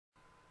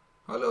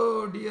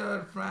Hello,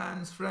 dear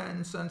friends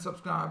and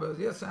subscribers.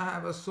 Yes, I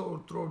have a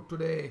sore throat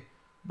today,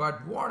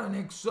 but what an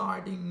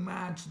exciting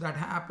match that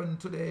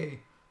happened today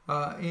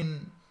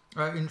in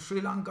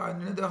Sri Lanka in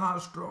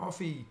Nidahas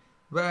Trophy,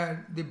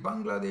 where the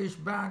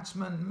Bangladesh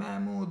batsman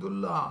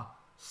Mahmudullah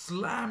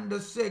slammed a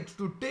six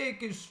to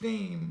take his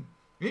team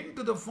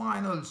into the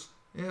finals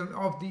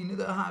of the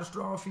Nidahas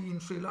Trophy in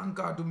Sri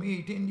Lanka to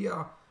meet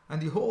India,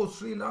 and the host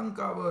Sri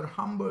Lanka were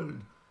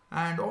humbled,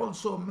 and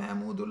also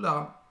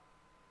Mahmudullah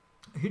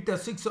hit a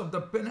six of the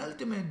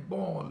penultimate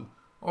ball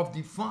of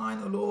the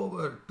final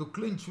over to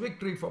clinch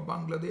victory for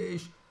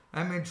Bangladesh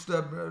amidst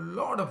a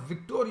lot of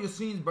victorious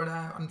scenes. But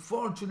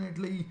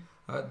unfortunately,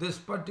 this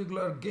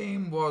particular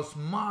game was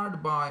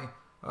marred by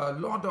a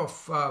lot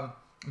of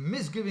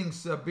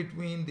misgivings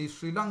between the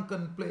Sri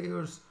Lankan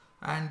players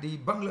and the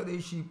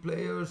Bangladeshi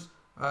players.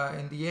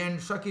 In the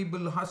end, Shakib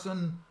al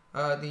Hasan,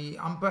 the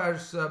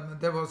umpires,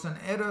 there was an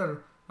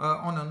error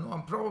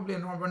probably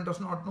one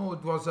does not know,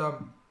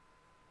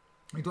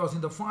 it was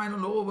in the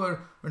final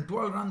over when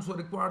 12 runs were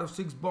required of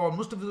 6 balls.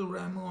 Mustafizur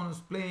Rahman was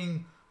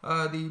playing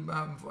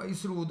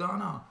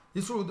Udana.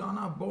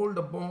 Udana bowled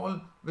a ball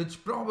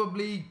which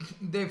probably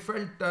they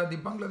felt, the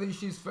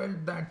Bangladeshis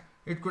felt that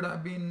it could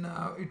have been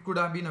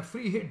a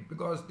free hit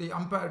because the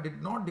umpire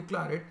did not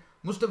declare it.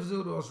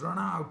 Mustafizur was run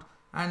out,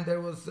 and there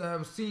was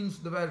scenes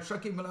where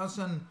Shakib al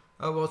Hasan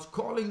was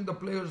calling the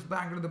players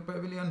back to the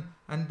pavilion,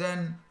 and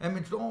then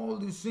amidst all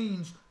these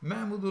scenes,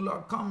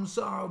 Mahmudullah comes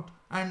out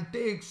and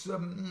takes.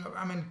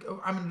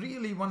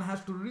 Really, one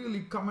has to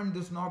really commend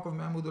this knock of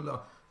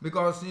Mahmudullah,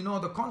 because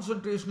the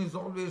concentration is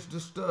always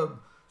disturbed.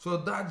 So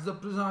that's the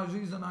precise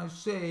reason I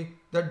say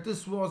that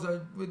it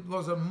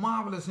was a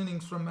marvelous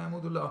innings from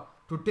Mahmudullah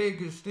to take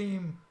his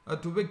team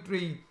to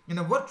victory in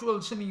a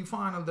virtual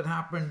semi-final that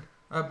happened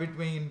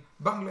between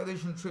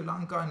Bangladesh and Sri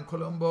Lanka in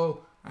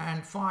Colombo.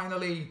 And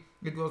finally,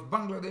 it was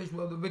Bangladesh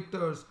were the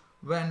victors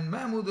when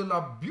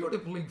Mahmudullah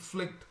beautifully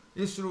flicked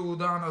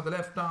Udana, the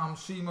left arm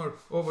seamer,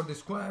 over the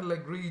square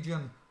leg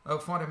region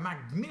for a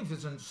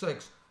magnificent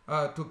six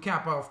to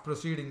cap off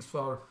proceedings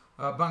for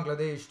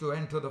Bangladesh to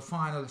enter the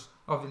finals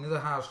of the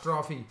Nidahas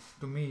Trophy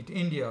to meet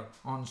India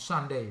on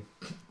Sunday.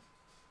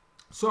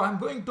 So I'm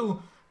going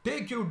to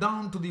take you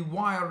down to the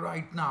wire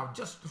right now.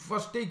 Just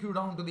first take you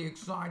down to the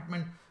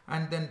excitement,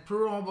 and then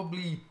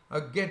probably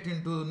get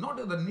into not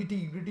the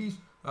nitty-gritties,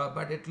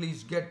 but at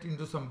least get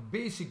into some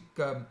basic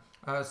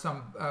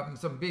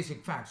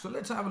basic facts. So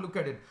let's have a look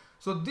at it.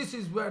 So this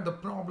is where the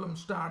problem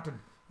started.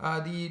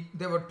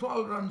 There were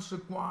 12 runs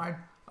required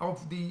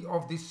of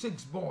the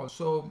 6 balls.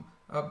 So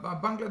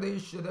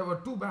Bangladesh, there were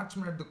 2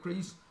 batsmen at the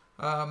crease.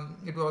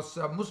 It was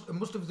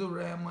Mustafizur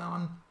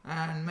Rahman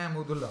and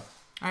Mahmudullah.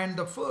 And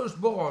the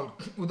first ball,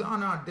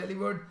 Udana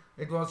delivered.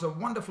 It was a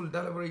wonderful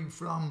delivery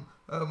from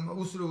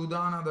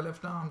Udana, the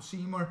left arm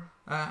seamer,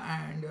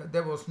 and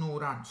there was no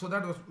run. So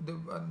that was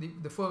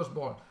the first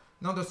ball.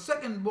 Now the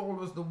second ball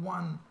was the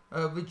one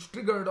which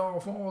triggered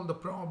off all the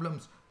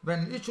problems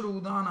when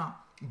Udana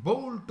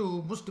bowled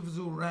to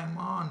Mustafizur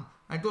Rahman.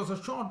 It was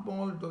a short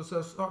ball. It was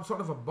a sort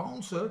of a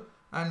bouncer,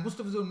 and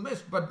Mustafizur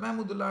missed, but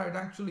Mahmudullah had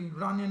actually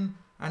run in,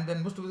 and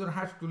then Mustafizur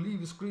had to leave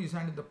his crease,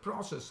 and in the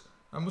process,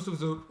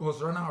 Mustafizur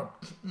was run out.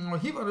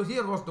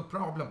 Here was the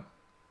problem.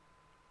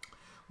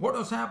 What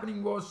was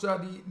happening was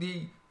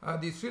the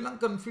Sri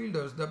Lankan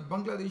fielders, the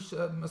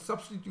Bangladesh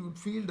substitute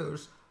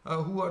fielders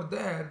who were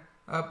there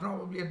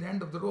probably at the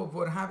end of the rope,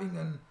 were having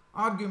an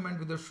argument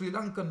with the Sri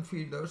Lankan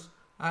fielders,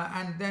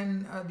 and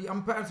then the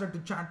umpires had to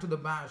chat to the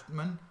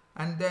batsmen,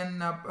 and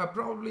then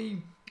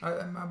probably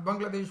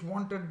Bangladesh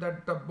wanted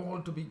that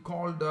ball to be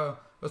called a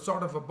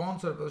sort of a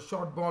bouncer, a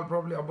short ball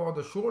probably above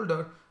the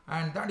shoulder,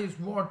 and that is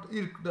what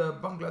irked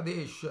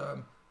Bangladesh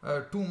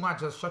too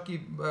much, as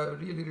Shakib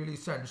really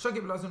said.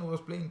 Shakib al Hasan, who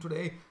was playing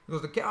today, he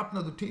was the captain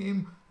of the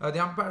team. The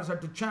umpires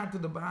had to chat to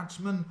the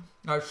batsmen.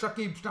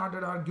 Shakib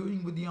started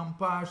arguing with the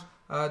umpires.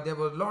 There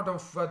were a lot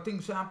of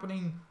things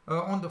happening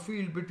on the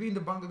field between the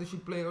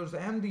Bangladeshi players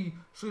and the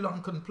Sri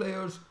Lankan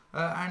players,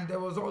 and there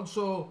was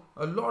also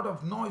a lot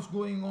of noise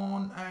going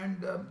on,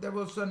 and there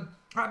was an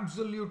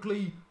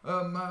absolutely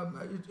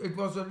it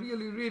was a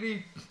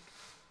really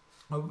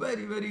a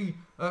very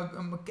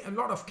a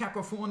lot of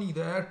cacophony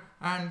there,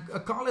 and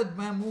Khalid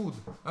Mahmood,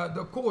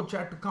 the coach,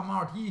 had to come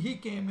out. He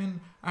came in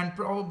and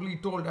probably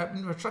told that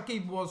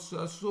Shakib was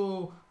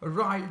so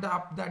riled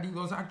up that he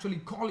was actually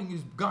calling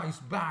his guys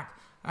back,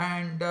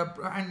 and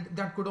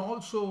that could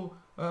also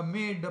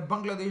made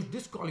Bangladesh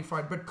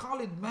disqualified. But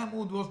Khalid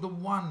Mahmood was the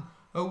one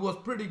who was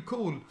pretty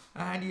cool,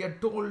 and he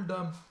had told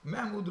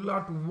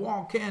Mahmudullah to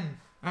walk in,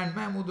 and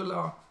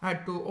Mahmudullah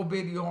had to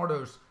obey the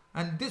orders.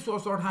 And this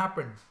was what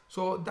happened.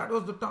 So that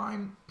was the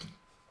time.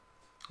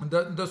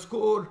 The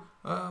score,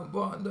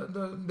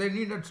 they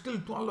needed still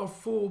 12 of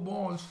 4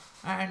 balls,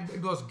 and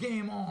it was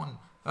game on.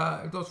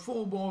 It was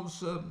 4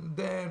 balls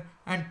there,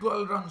 and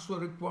 12 runs were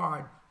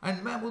required.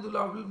 And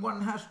Mahmudullah,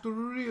 one has to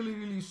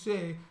really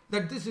say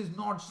that this is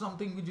not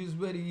something which is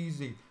very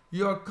easy.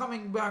 You are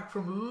coming back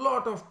from a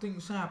lot of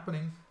things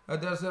happening.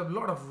 There's a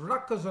lot of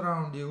ruckus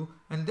around you,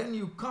 and then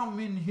you come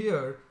in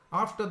here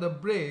after the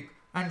break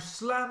and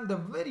slam the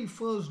very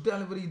first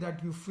delivery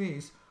that you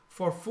face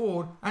for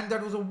 4, and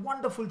that was a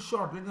wonderful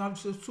shot. It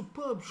was a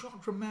superb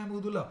shot from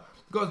Mahmudullah,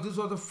 because this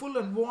was a full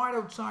and wide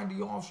outside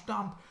the off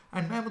stump,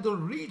 and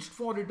Mahmudullah reached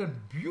for it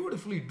and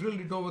beautifully drilled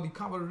it over the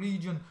cover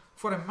region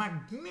for a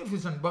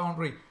magnificent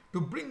boundary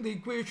to bring the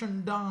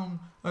equation down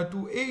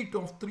to 8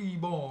 of 3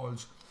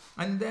 balls.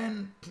 And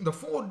then the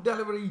 4th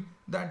delivery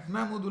that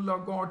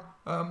Mahmudullah got,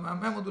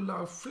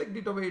 Mahmudullah flicked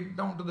it away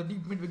down to the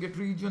deep mid-wicket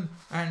region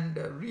and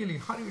really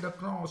hurried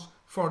across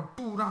for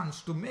 2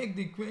 runs to make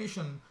the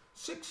equation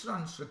 6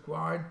 runs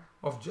required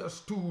of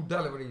just 2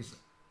 deliveries.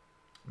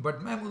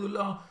 But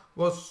Mahmudullah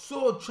was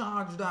so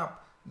charged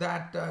up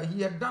that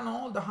he had done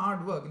all the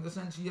hard work, in the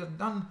sense he had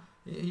done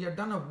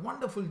a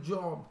wonderful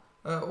job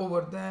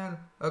over there,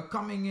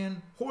 coming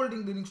in,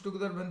 holding the innings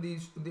together when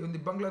the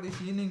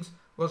Bangladeshi innings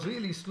was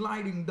really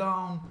sliding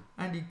down,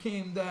 and he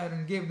came there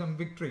and gave them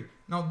victory.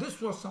 Now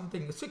this was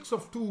something, 6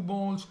 of 2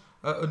 balls,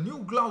 a new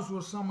gloves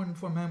were summoned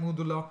for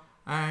Mahmudullah,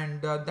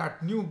 and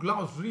that new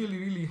gloves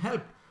really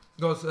helped,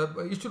 because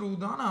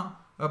Udana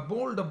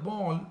bowled a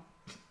ball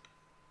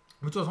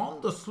which was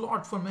on the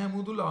slot for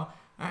Mahmudullah,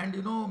 and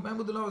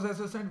Mahmudullah was, as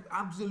I said,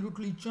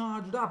 absolutely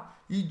charged up.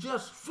 He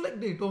just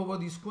flicked it over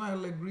the square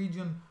leg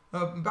region,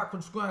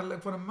 backward square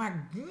leg, for a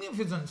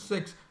magnificent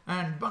 6,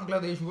 and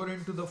Bangladesh were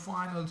into the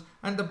finals.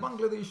 And the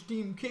Bangladesh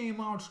team came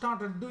out,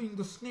 started doing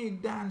the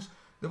snake dance.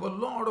 There were a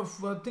lot of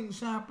things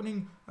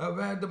happening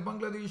where the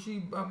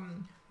Bangladeshi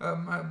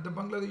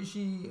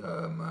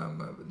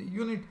the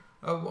unit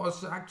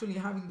was actually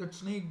having that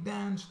snake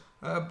dance,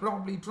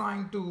 probably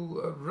trying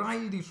to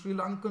rile the Sri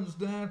Lankans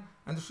there,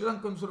 and the Sri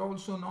Lankans were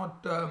also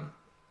not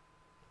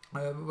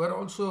were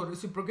also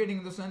reciprocating,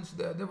 in the sense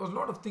that there was a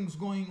lot of things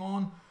going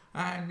on,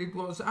 and it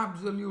was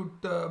absolute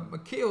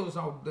chaos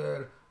out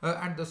there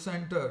at the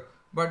center.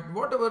 But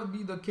whatever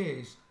be the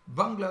case,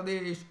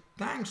 Bangladesh,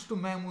 thanks to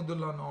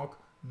Mahmudullah Nok,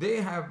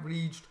 they have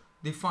reached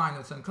the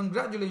finals, and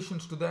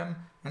congratulations to them.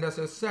 And as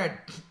I said,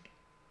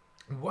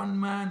 one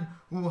man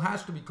who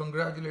has to be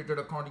congratulated,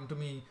 according to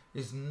me,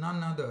 is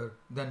none other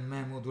than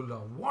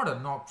Mahmudullah. What a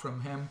knock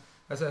from him.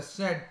 As I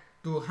said,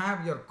 to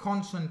have your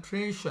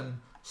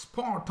concentration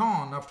spot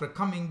on after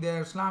coming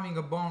there, slamming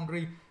a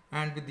boundary,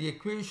 and with the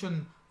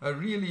equation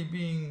really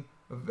being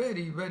a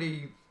very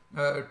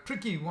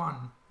tricky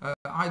one,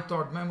 I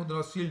thought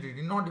Mahmudullah sealed it.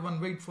 He did not even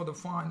wait for the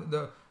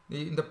final.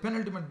 In the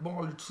penultimate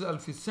ball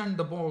itself, he sent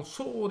the ball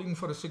soaring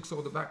for a 6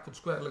 over the backward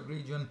square leg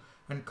region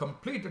and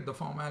completed the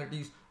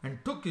formalities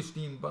and took his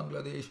team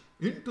Bangladesh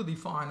into the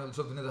finals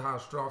of the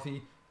Nidahas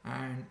trophy,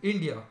 and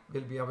India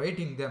will be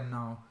awaiting them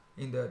now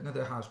in the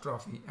Nidahas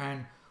trophy.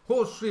 And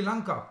host Sri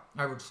Lanka,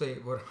 I would say,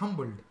 were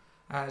humbled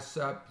as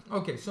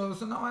okay, so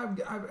now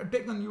I've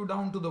taken you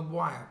down to the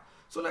wire.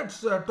 So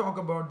let's talk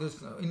about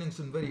this innings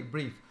in very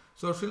brief.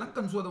 So Sri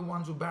Lankans were the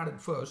ones who batted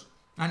first,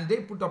 and they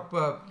put up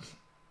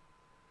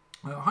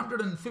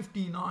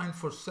 159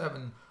 for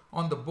 7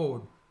 on the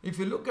board. If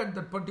you look at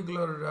that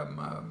particular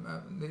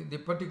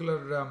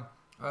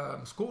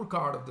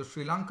scorecard of the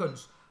Sri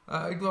Lankans,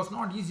 it was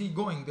not easy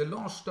going. They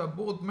lost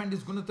both.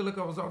 Mendis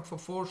Gunatilaka was out for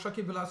 4.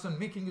 Shakib Al Hasan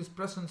making his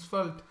presence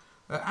felt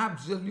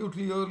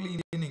absolutely early in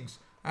the innings,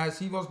 as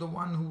he was the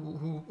one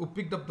who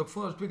picked up the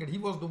first wicket. He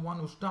was the one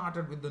who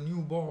started with the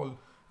new ball,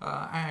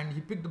 and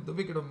he picked up the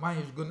wicket of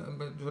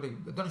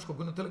Danishko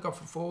Gunatilaka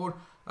for 4.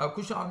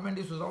 Kushal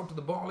Mendis was out to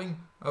the bowling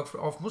of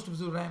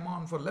Mustafizur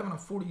Rahman for 11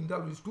 of 14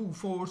 deliveries, 2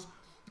 fours.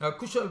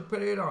 Kushal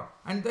Pereira,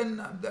 and then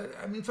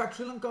in fact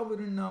Sri Lanka were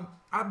in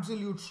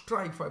absolute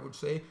strife, I would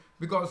say,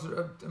 because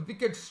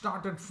wickets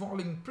started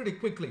falling pretty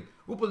quickly.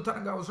 Upal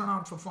Taranga was run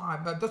out for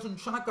 5, Dasun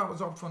Shanaka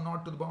was out for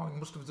 0 to the bowling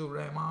Mustafizur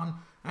Rahman,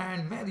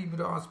 and Mehdi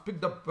Miraz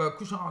picked up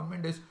Kushal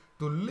Mendis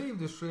to leave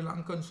the Sri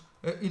Lankans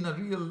in a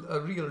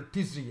real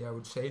tizzy, I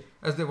would say,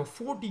 as they were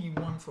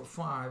 41 for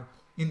 5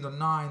 in the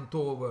 9th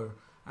over.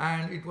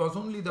 And it was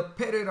only the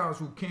Pereiras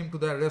who came to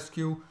their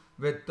rescue.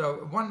 With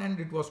one end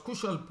it was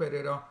Kushal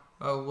Pereira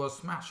who was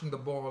smashing the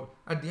ball.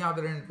 At the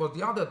other end was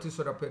the other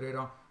Thisara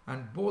Pereira,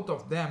 and both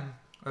of them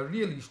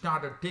really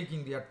started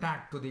taking the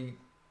attack to the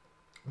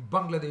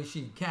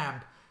Bangladeshi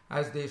camp,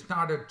 as they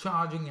started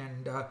charging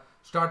and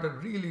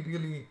started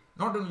really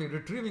not only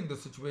retrieving the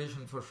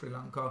situation for Sri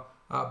Lanka,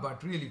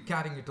 but really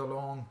carrying it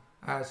along,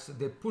 as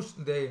they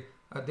pushed, they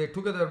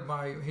together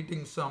by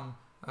hitting some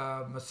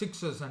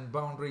sixes and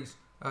boundaries,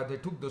 they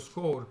took the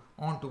score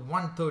on to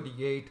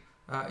 138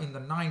 in the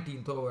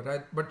 19th over,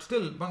 right? But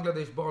still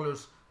Bangladesh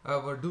bowlers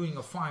were doing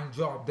a fine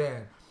job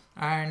there.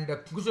 And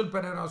Kushal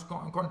Pereira's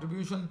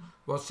contribution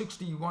was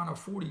 61 of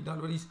 40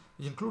 deliveries,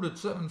 which included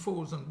 7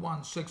 fours and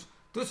 1 6.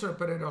 Thisara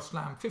Pereira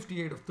slammed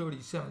 58 of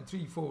 37,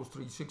 3 fours,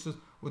 3 sixes.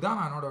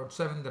 Udana not out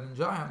 7, then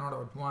Njaya not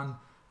out 1.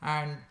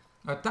 And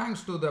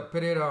thanks to the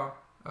Pereira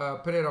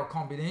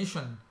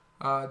combination,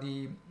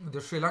 the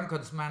Sri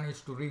Lankans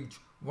managed to reach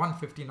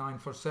 159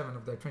 for 7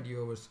 of their 20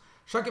 overs.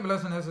 Shakib Al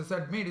Hasan, as I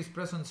said, made his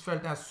presence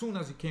felt as soon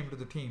as he came to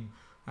the team.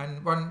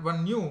 And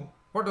one knew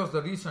what was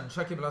the reason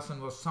Shakib Al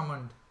Hasan was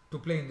summoned to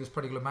play in this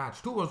particular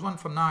match. 2 was 1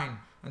 for 9,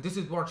 and this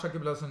is what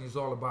Shakib Al Hasan is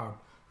all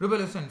about.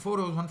 Rebellious end, 4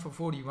 overs, 1 for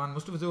 41.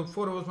 Mustafa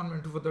 4 overs, 1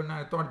 went 2 for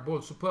 39. I thought he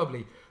bowled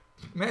superbly.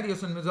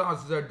 Marius and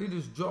Mizaz did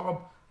his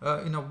job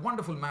in a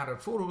wonderful manner.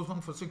 4 overs,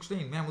 1 for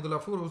 16.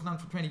 Mahmudullah 4 overs, none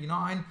for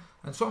 29.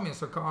 And Soumya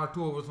Sarkar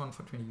 2 overs, 1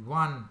 for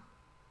 21.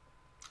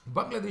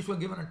 Bangladesh were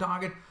given a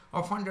target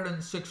of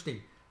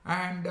 160.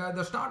 And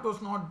the start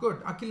was not good.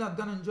 Akila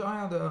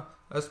Dhananjaya,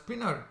 the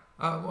spinner,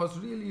 was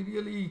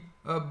really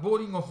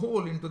boring a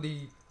hole into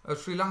the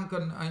Sri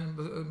Lankan,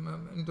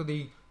 into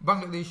the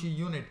Bangladeshi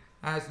unit,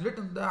 as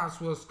Nidahas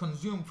was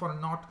consumed for a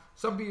knot.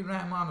 Sabir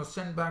Rahman was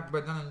sent back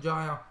by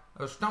Dhananjaya,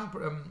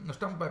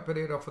 stumped by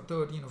Pereira for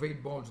 13 of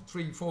 8 balls,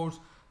 3 fours,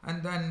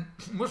 and then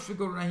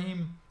Mushfiqur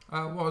Rahim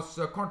was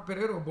caught.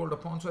 Pereira bowled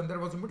upon, so and there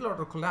was a middle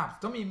order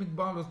collapse. Tamim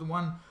Iqbal was the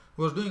one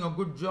who was doing a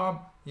good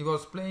job. He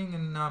was playing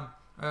in a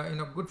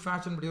good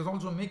fashion, but he was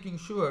also making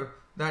sure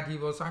that he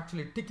was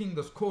actually ticking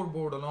the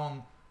scoreboard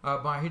along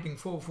by hitting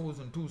 4 fours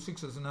and 2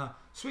 sixes in a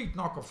sweet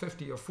knock of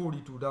 50 or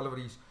 42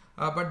 deliveries.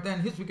 But then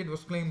his wicket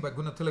was claimed by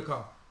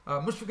Gunatilaka.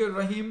 Mushfiqur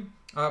Rahim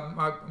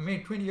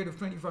made 28 of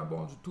 25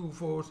 balls with 2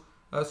 fours.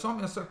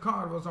 Soumya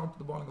Sarkar was out to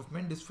the bowling of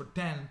Mendes for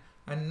 10.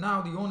 And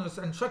now the owners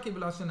and Shakib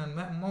Al Hasan and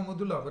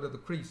Mahmudullah were at the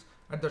crease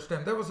at that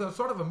time. There was a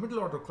sort of a middle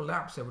order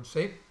collapse, I would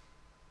say.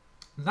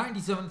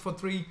 97 for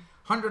 3,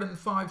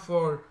 105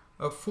 for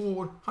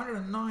 4,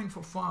 109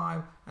 for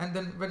 5. And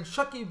then when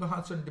Shakib Al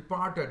Hasan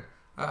departed,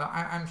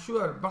 I'm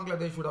sure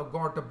Bangladesh would have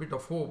got a bit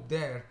of hope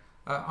there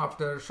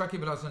after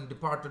Shakib Al Hasan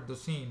departed the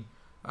scene.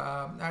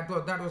 That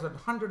was at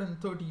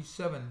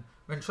 137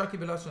 when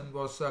Shakib Al Hasan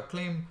was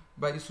claimed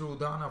by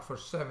Udana for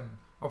 7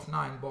 of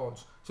 9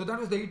 balls. So that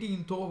was the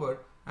 18th over,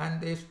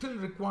 and they still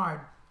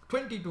required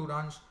 22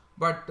 runs.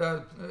 But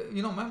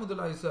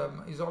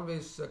Mahmudullah is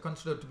always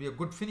considered to be a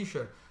good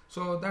finisher.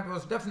 So that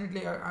was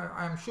definitely,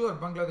 I'm sure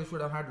Bangladesh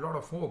would have had a lot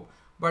of hope.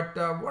 But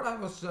what I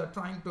was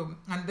trying to,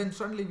 and then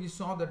suddenly we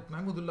saw that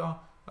Mahmudullah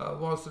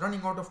was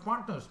running out of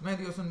partners.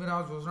 Mehdi Hasan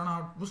Miraz was run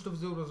out, Mustafa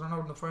Zur was run out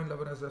in the final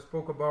 11, as I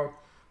spoke about.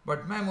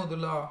 But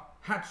Mahmudullah,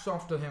 hats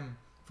off to him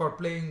for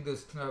playing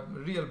this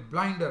real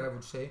blinder, I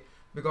would say,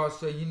 because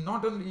he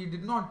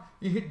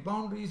hit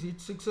boundaries, he hit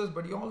sixes,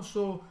 but he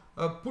also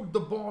put the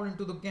ball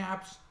into the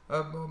gaps,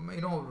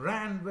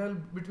 ran well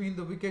between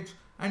the wickets,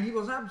 and he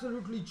was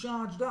absolutely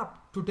charged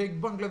up to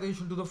take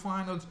Bangladesh into the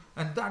finals,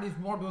 and that is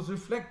what was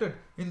reflected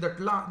in that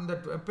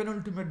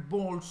penultimate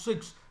ball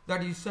 6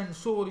 that he sent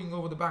soaring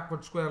over the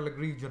backward square leg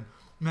region.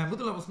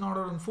 Mahmudullah was not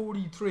around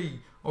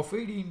 43 of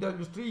 18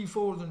 deliveries, 3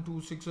 fours and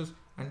 2 sixes,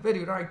 and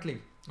very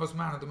rightly was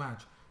man of the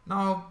match.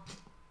 Now,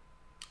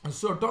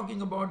 so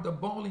talking about the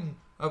bowling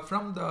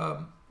from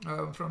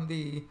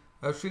the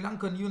Sri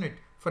Lankan unit,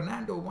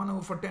 Fernando 1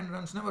 over for 10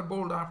 runs, never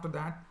bowled after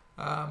that.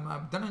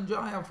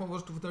 Dhananjaya 4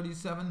 overs 2 for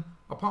 37,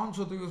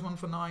 Aponso 3 overs 1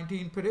 for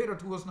 19, Pereira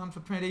 2 overs none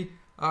for 20,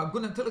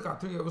 Gunatilaka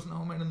 3 overs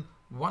no man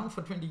 1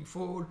 for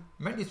 24,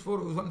 Mendes 4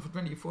 overs 1 for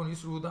 24, and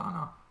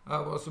Udana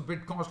was a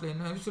bit costly, and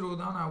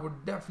Udana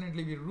would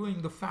definitely be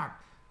ruining the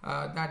fact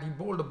that he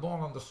bowled a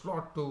ball on the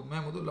slot to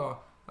Mahmudullah,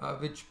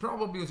 which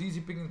probably was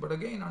easy picking, but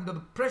again under the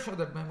pressure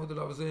that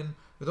Mahmudullah was in,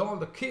 with all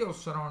the chaos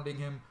surrounding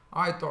him,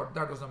 I thought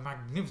that was a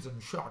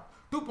magnificent shot.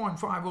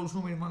 2.5 overs,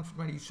 no 1 for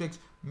 26.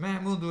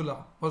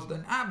 Mahmudullah was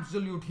an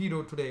absolute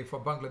hero today for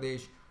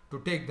Bangladesh to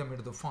take them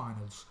into the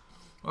finals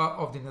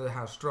of the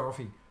Nidahas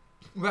trophy.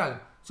 Well,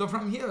 so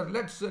from here,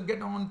 let's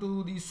get on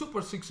to the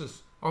Super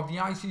Sixes of the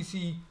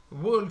ICC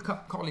World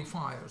Cup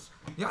qualifiers.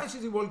 The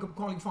ICC World Cup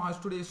qualifiers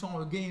today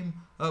saw a game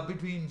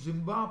between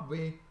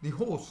Zimbabwe, the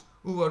hosts,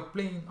 who were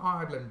playing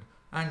Ireland,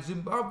 and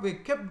Zimbabwe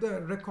kept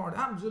their record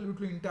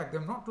absolutely intact. They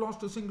have not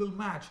lost a single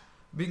match,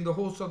 being the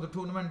hosts of the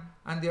tournament,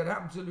 and they are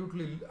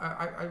absolutely,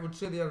 I would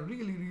say they are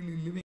really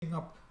living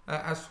up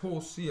as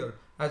hosts here,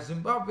 as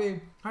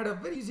Zimbabwe had a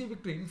very easy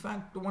victory. In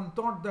fact, one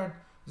thought that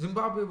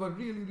Zimbabwe were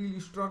really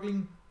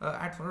struggling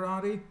at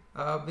Ferrari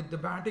with the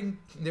batting.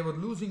 They were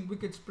losing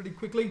wickets pretty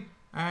quickly,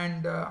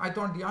 and I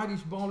thought the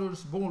Irish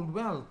bowlers bowled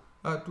well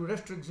to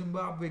restrict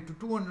Zimbabwe to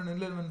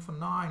 211 for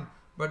 9,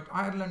 but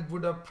Ireland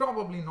would have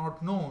probably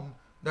not known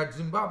that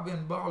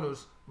Zimbabwean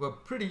bowlers were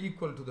pretty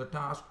equal to the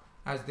task,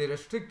 as they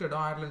restricted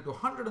Ireland to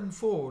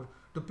 104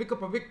 to pick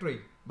up a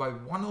victory by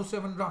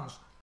 107 runs.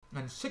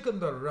 And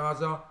Sikandar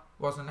Raza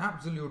was an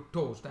absolute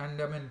toast.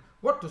 And I mean,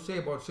 what to say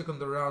about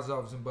Sikandar Raza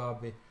of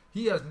Zimbabwe?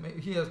 He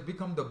has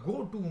become the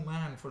go-to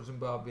man for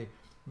Zimbabwe.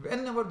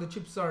 Whenever the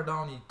chips are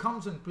down, he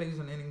comes and plays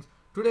an innings.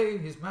 Today,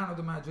 his man of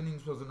the match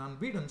innings was an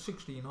unbeaten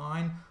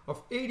 69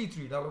 of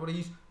 83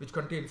 deliveries, which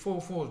contained 4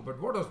 fours.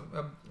 But what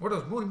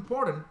was more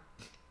important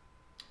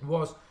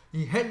was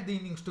he held the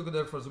innings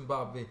together for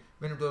Zimbabwe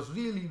when it was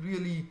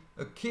really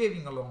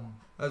caving along.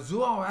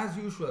 Zuao, as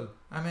usual,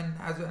 I mean,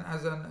 as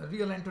a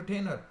real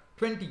entertainer,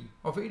 20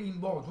 of 18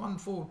 balls, 1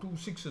 4, 2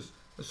 sixes.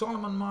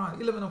 Solomon Ma,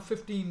 11 of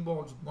 15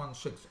 balls, 1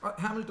 6.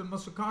 Hamilton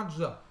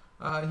Masakadza,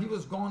 he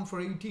was gone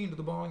for 18 to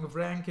the bowling of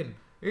Rankin,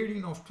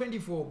 18 of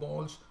 24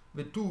 balls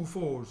with 2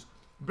 fours.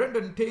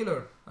 Brendan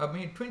Taylor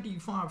made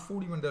 25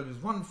 41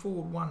 deliveries, 1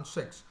 4, 1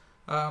 6.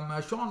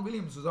 Sean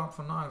Williams was out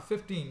for 9 of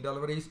 15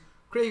 deliveries.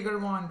 Craig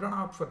Irvine run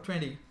out for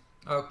 20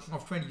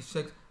 of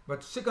 26.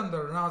 but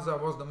Sikandar Raza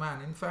was the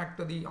man. In fact,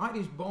 the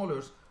Irish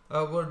bowlers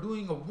were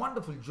doing a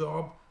wonderful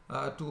job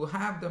to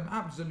have them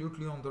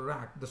absolutely on the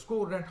rack. The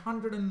score read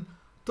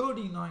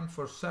 139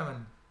 for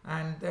 7,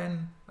 and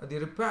then the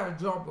repair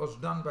job was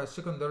done by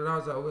Sikandar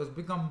Raza, who has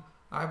become,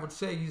 I would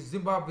say, he's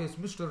Zimbabwe's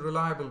Mr.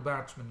 Reliable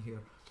batsman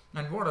here.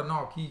 And what a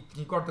knock.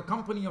 He got the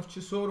company of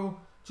Chisoro.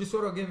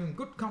 Chisoro gave him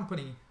good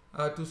company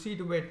to see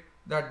to it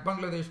that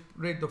Bangladesh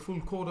played the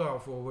full quota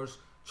of overs.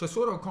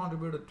 Chisoro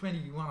contributed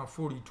 21 of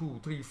 42,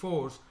 3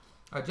 fours.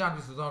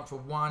 Jarvis was out for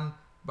 1,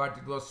 but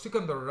it was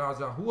Sikandar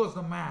Raza who was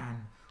the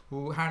man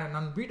who had an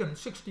unbeaten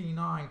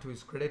 69 to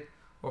his credit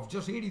of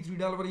just 83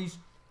 deliveries,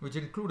 which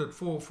included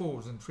 4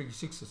 fours and 3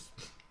 sixes.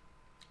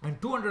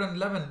 And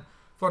 211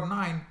 for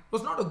 9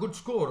 was not a good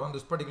score on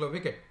this particular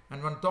wicket,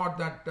 and one thought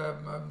that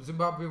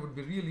Zimbabwe would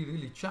be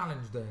really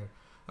challenged there.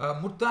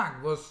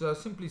 Murtag was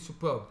simply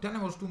superb. 10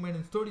 overs, 2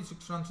 maidens,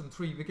 36 runs and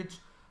 3 wickets,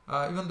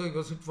 even though he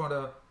was hit for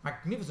a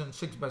magnificent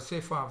 6 by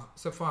Sefar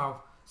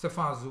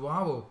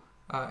Zuavo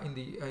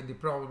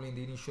probably in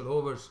the initial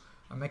overs.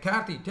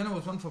 McCarthy, 10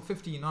 overs, 1 for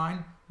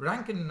 59.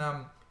 Rankin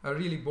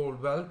really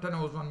bowled well. 10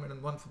 overs, 1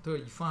 maiden, 1 for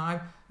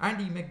 35.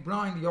 Andy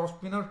McBride, the off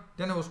spinner,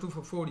 10 overs, 2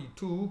 for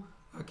 42.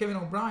 Kevin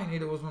O'Brien,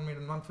 8 overs, 1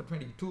 maiden, 1 for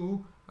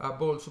 22,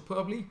 bowled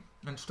superbly.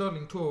 And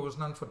Sterling, 2 overs,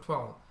 none for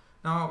 12.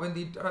 Now, when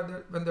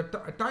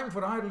the time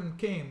for Ireland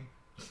came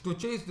to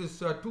chase this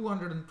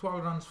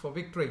 212 runs for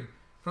victory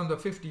from the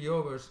 50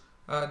 overs,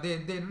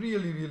 they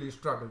really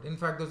struggled. In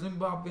fact, the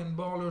Zimbabwean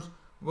bowlers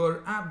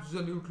were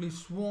absolutely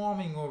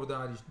swarming over the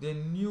Irish. They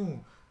knew,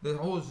 the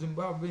whole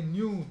Zimbabwe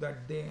knew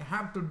that they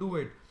have to do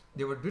it.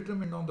 They were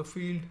determined on the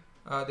field.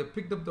 They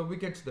picked up the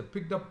wickets. They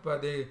picked up.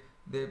 They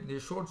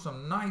showed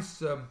some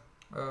nice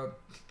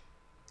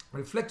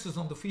reflexes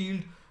on the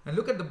field. And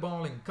look at the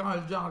bowling.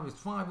 Kyle Jarvis,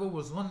 5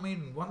 overs, 1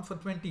 maiden, 1 for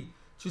 20.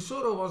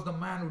 Chisoro was the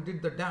man who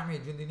did the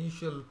damage in the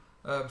initial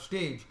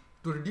stage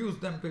to reduce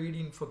them to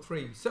 18 for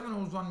 3. 7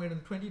 overs, 1 maiden,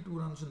 22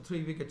 runs and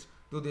 3 wickets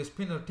to the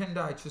spinner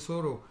Tendai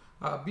Chisoro.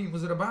 B.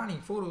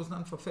 Muzrabani, 4 overs,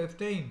 none for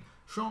 15.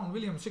 Sean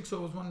Williams, 6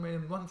 overs, 1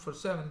 maiden, 1 for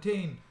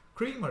 17.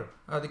 Creamer,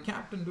 the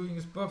captain, doing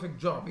his perfect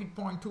job.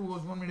 8.2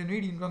 overs, 1 maiden,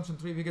 18 runs and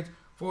 3 wickets.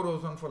 4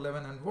 overs, 1 for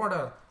 11. And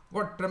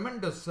what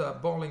tremendous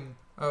bowling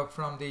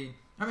from the.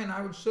 I mean,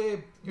 I would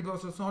say it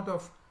was a sort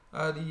of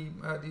the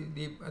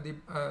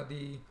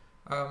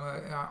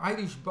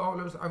Irish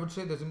bowlers. I would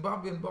say the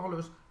Zimbabwean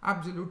bowlers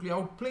absolutely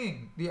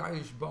outplaying the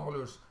Irish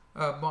bowlers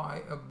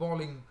by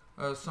bowling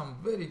some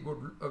very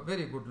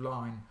good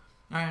line.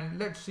 And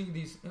let's see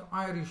this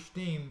Irish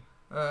team.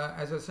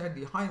 As I said,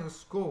 the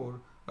highest score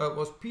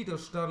was Peter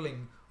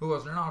Sterling, who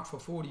was run out for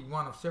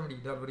 41 of 70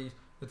 deliveries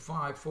with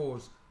 5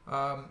 fours.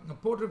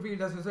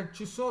 Porterfield, as I said,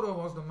 Chisoro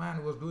was the man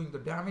who was doing the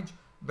damage.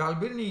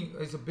 Balbirni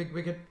is a big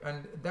wicket,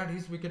 and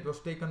his wicket was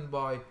taken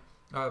by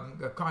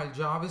Kyle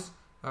Jarvis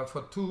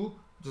for 2,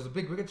 which is a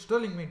big wicket.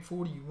 Sterling made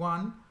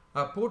 41.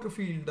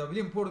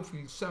 William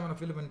Porterfield, 7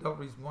 of 11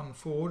 deliveries, 1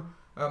 4.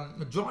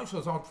 Joyce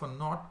was out for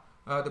naught.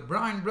 The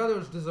Bryan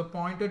brothers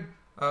disappointed,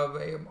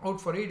 out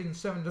for 8 and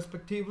 7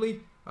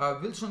 respectively.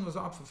 Wilson was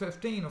out for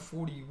 15 of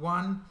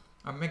 41.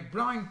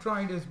 McBride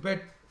tried his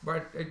best,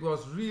 but it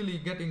was really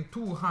getting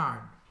too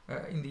hard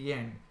in the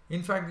end.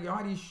 In fact, the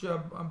Irish,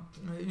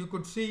 you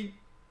could see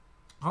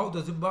how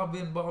the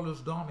Zimbabwean bowlers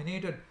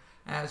dominated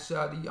as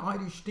the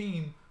Irish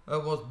team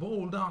was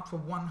bowled out for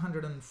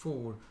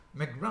 104.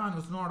 McBride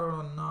was not out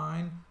on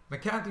 9.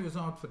 McCarthy was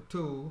out for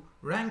 2.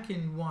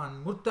 Rankin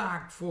 1.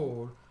 Murtag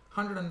 4.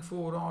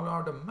 104 all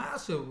out. A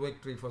massive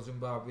victory for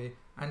Zimbabwe,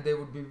 and they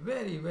would be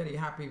very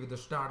happy with the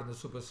start of the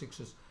Super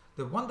Sixes.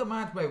 They won the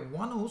match by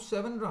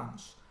 107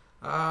 runs.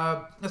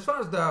 As far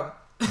as the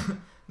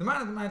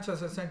man of the match,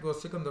 as I said,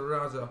 was Sikandar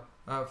Raza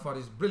for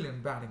his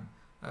brilliant batting.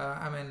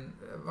 I mean,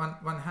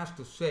 one has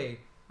to say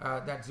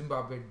that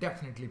Zimbabwe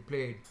definitely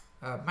played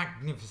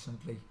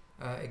magnificently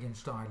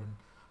against Ireland.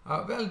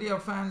 Well, dear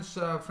fans,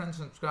 friends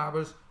and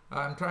subscribers,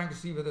 I'm trying to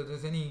see whether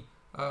there's any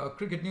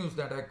cricket news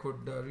that I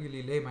could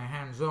really lay my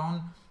hands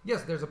on.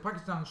 Yes, there's a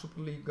Pakistan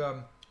Super League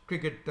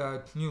cricket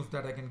news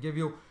that I can give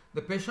you.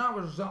 The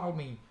Peshawar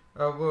Zalmi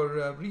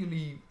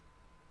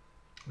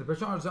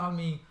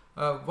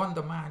won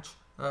the match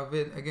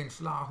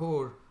against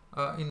Lahore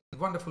in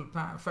wonderful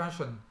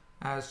fashion,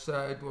 as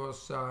it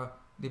was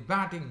the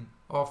batting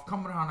of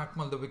Kamran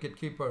Akmal, the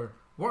wicketkeeper.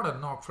 What a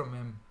knock from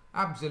him!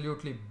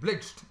 Absolutely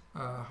blitzed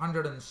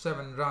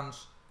 107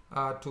 runs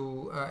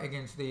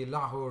against the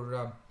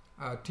Lahore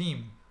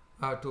team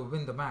to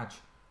win the match.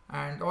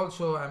 And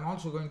also, I'm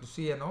also going to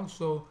see, and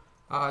also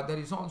there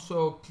is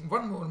also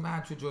one more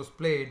match which was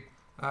played.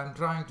 I'm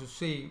trying to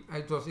see.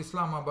 It was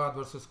Islamabad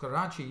versus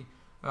Karachi,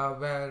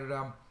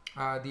 where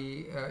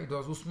it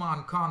was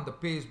Usman Khan, the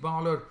pace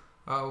bowler,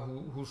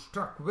 who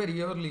struck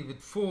very early with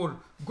 4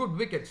 good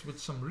wickets with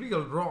some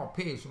real raw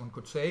pace, one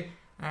could say,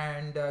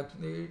 and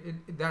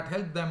that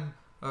helped them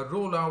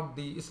roll out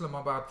the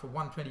Islamabad for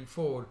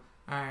 124,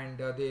 and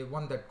they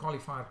won that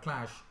qualifier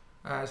clash,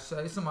 as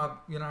Islamabad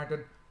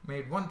United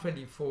made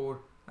 124,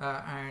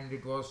 and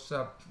it was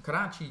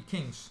Karachi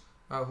Kings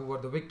who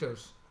were the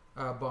victors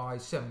by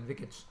 7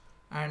 wickets.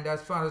 And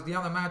as far as the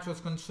other match was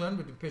concerned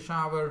between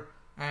Peshawar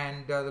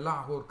and the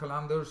Lahore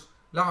Qalandars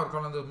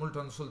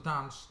Multan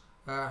Sultans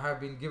have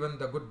been given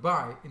the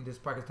goodbye in this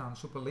Pakistan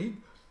Super League.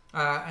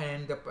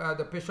 And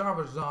the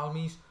Peshawar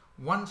Zalmis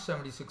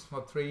 176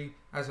 for 3.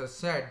 As I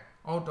said,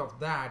 out of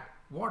that,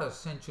 what a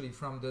century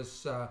from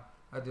this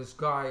this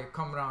guy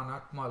Kamran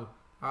Akmal,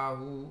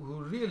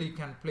 who really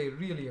can play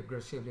really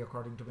aggressively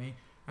according to me.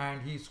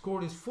 And he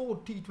scored his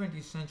 4th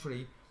T20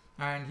 century,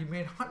 and he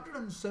made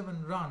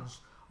 107 runs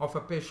of a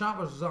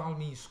Peshawar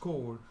Zalmi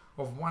score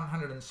of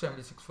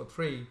 176 for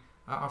 3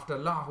 after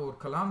Lahore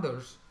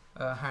Qalandars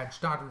had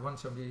started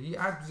 170. He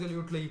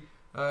absolutely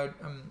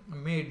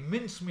made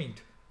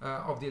mincemeat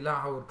of the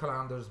Lahore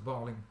Qalandars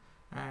bowling.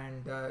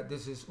 And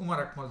this is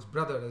Umar Akmal's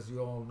brother, as you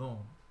all know.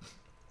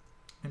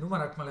 And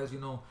Umar Akmal, as you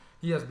know,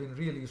 he has been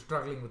really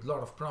struggling with a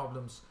lot of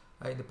problems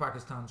in the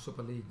Pakistan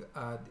Super League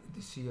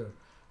this year.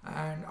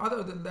 And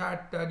other than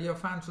that, dear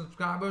fans,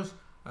 subscribers,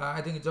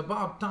 I think it's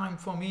about time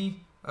for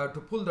me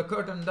to pull the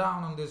curtain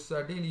down on this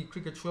daily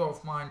cricket show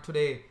of mine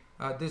today,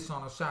 this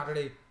on a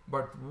Saturday.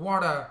 But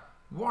what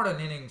an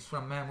innings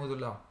from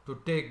Mahmudullah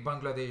to take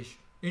Bangladesh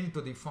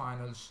into the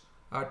finals.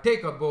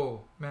 Take a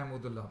bow,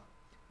 Mahmudullah.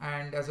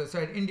 And as I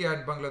said, India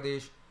and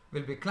Bangladesh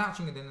will be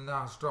clashing in the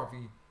Nidahas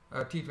Trophy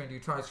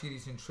T20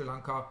 Tri-Series in Sri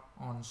Lanka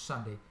on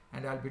Sunday.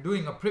 And I'll be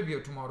doing a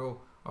preview tomorrow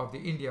of the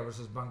India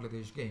versus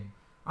Bangladesh game.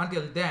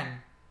 Until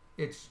then,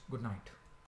 it's good night.